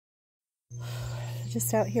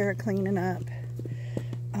just out here cleaning up.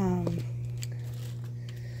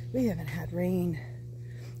 We haven't had rain,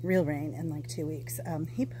 real rain, in like 2 weeks.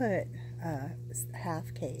 He put a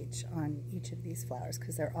half cage on each of these flowers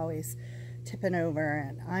because they're always tipping over,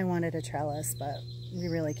 and I wanted a trellis, but we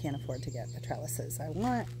really can't afford to get the trellises I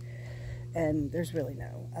want, and there's really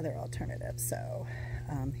no other alternative. So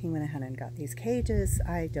he went ahead and got these cages.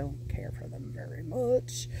 I don't care for them very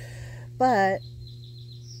much, but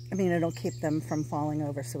I mean, it'll keep them from falling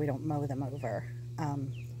over so we don't mow them over.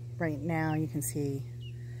 Right now you can see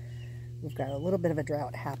we've got a little bit of a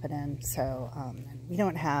drought happening, so we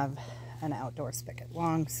don't have an outdoor spigot.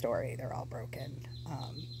 Long story, they're all broken.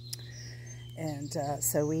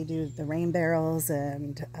 So we do the rain barrels,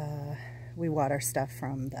 and we water stuff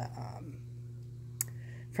from the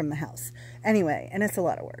house. Anyway, and it's a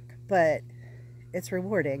lot of work, but it's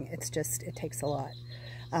rewarding. It's just, it takes a lot.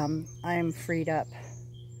 I'm freed up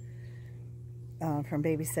from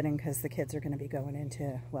babysitting because the kids are going to be going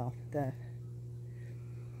into, well,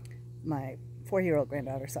 my 4-year-old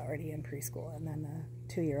granddaughter's already in preschool, and then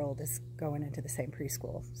the 2-year-old is going into the same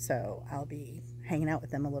preschool. So I'll be hanging out with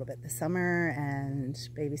them a little bit this summer and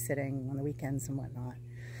babysitting on the weekends and whatnot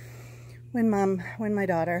when my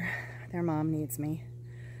daughter, their mom, needs me.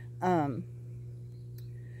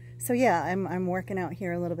 So yeah, I'm working out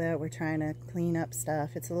here a little bit. We're trying to clean up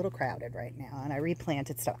stuff. It's a little crowded right now, and I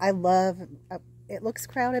replanted stuff. I love, it looks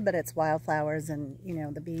crowded, but it's wildflowers, and you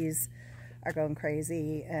know, the bees are going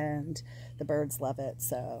crazy and the birds love it.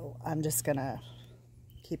 So I'm just gonna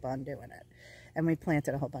keep on doing it. And we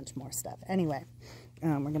planted a whole bunch more stuff. Anyway,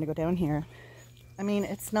 we're gonna go down here. I mean,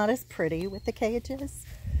 it's not as pretty with the cages,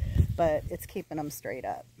 but it's keeping them straight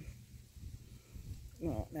up. I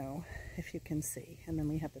don't know if you can see. And then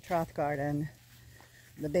we have the troth garden.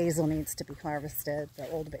 The basil needs to be harvested, the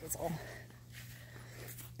old basil.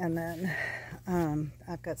 And then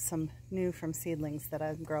I've got some new from seedlings that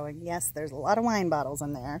I'm growing. Yes, there's a lot of wine bottles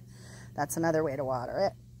in there. That's another way to water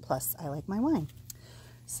it. Plus, I like my wine.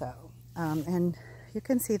 So, and you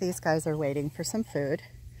can see these guys are waiting for some food.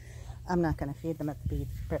 I'm not going to feed them at the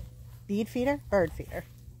bird feeder.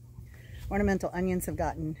 Ornamental onions have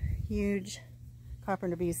gotten huge.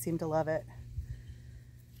 Carpenter bees seem to love it.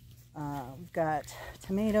 We've got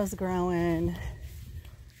tomatoes growing,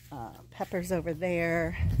 peppers over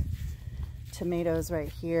there, tomatoes right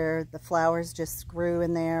here. The flowers just grew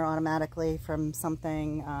in there automatically from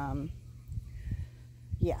something.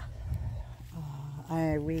 Yeah.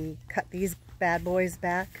 We cut these bad boys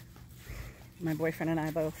back. My boyfriend and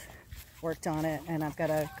I both worked on it, and I've got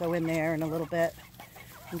to go in there in a little bit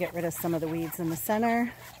and get rid of some of the weeds in the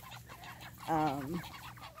center.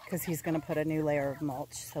 Because he's going to put a new layer of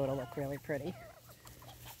mulch so it'll look really pretty.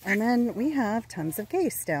 And then we have tons of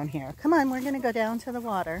geese down here. Come on, we're going to go down to the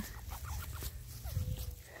water.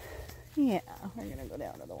 Yeah, we're going to go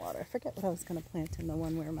down to the water. I forget what I was going to plant in the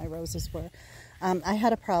one where my roses were. I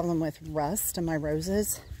had a problem with rust in my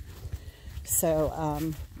roses.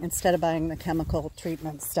 So instead of buying the chemical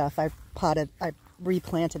treatment stuff, I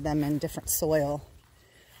replanted them in different soil.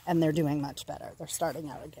 And they're doing much better. They're starting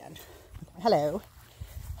out again. Hello.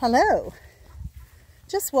 Hello.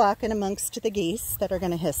 Just walking amongst the geese that are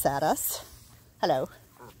going to hiss at us. Hello.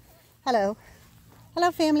 Hello.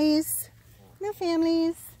 Hello, families. No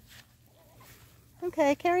families.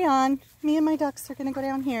 Okay, carry on. Me and my ducks are going to go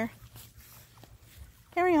down here.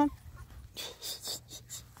 Carry on.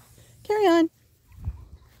 Carry on.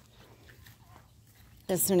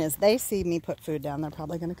 As soon as they see me put food down, they're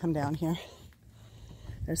probably going to come down here.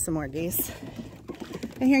 There's some more geese.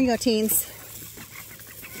 And here you go, teens.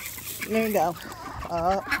 There you go.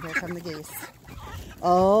 Oh, here come the geese.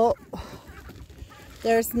 Oh,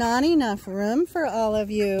 there's not enough room for all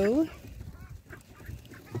of you.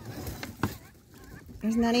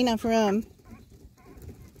 There's not enough room.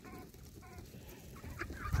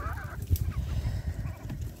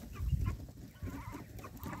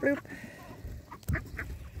 Bloop.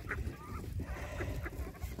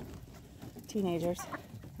 Teenagers.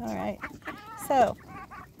 All right. So,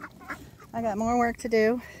 I got more work to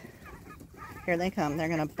do. Here they come. They're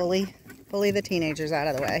going to bully the teenagers out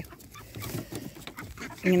of the way.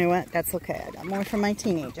 You know what? That's okay. I got more for my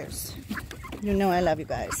teenagers. You know I love you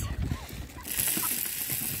guys.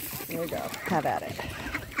 Here we go. Have at it.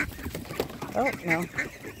 Oh, no.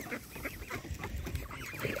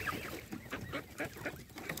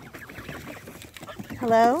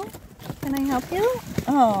 Hello? Can I help you?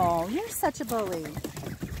 Oh, you're such a bully.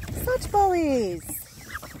 Such bullies.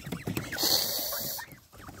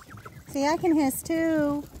 See, I can hiss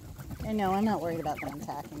too. And no, I'm not worried about them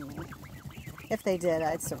attacking me. If they did,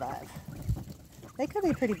 I'd survive. They could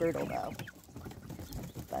be pretty brutal though.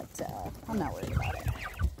 but I'm not worried about it.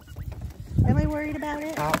 Am I worried about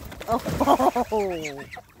it? Oh,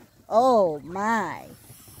 oh my.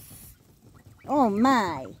 Oh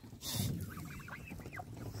my.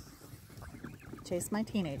 Chase my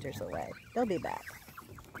teenagers away. They'll be back.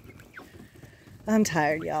 I'm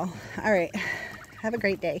tired, y'all. All right. Have a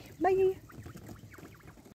great day. Bye.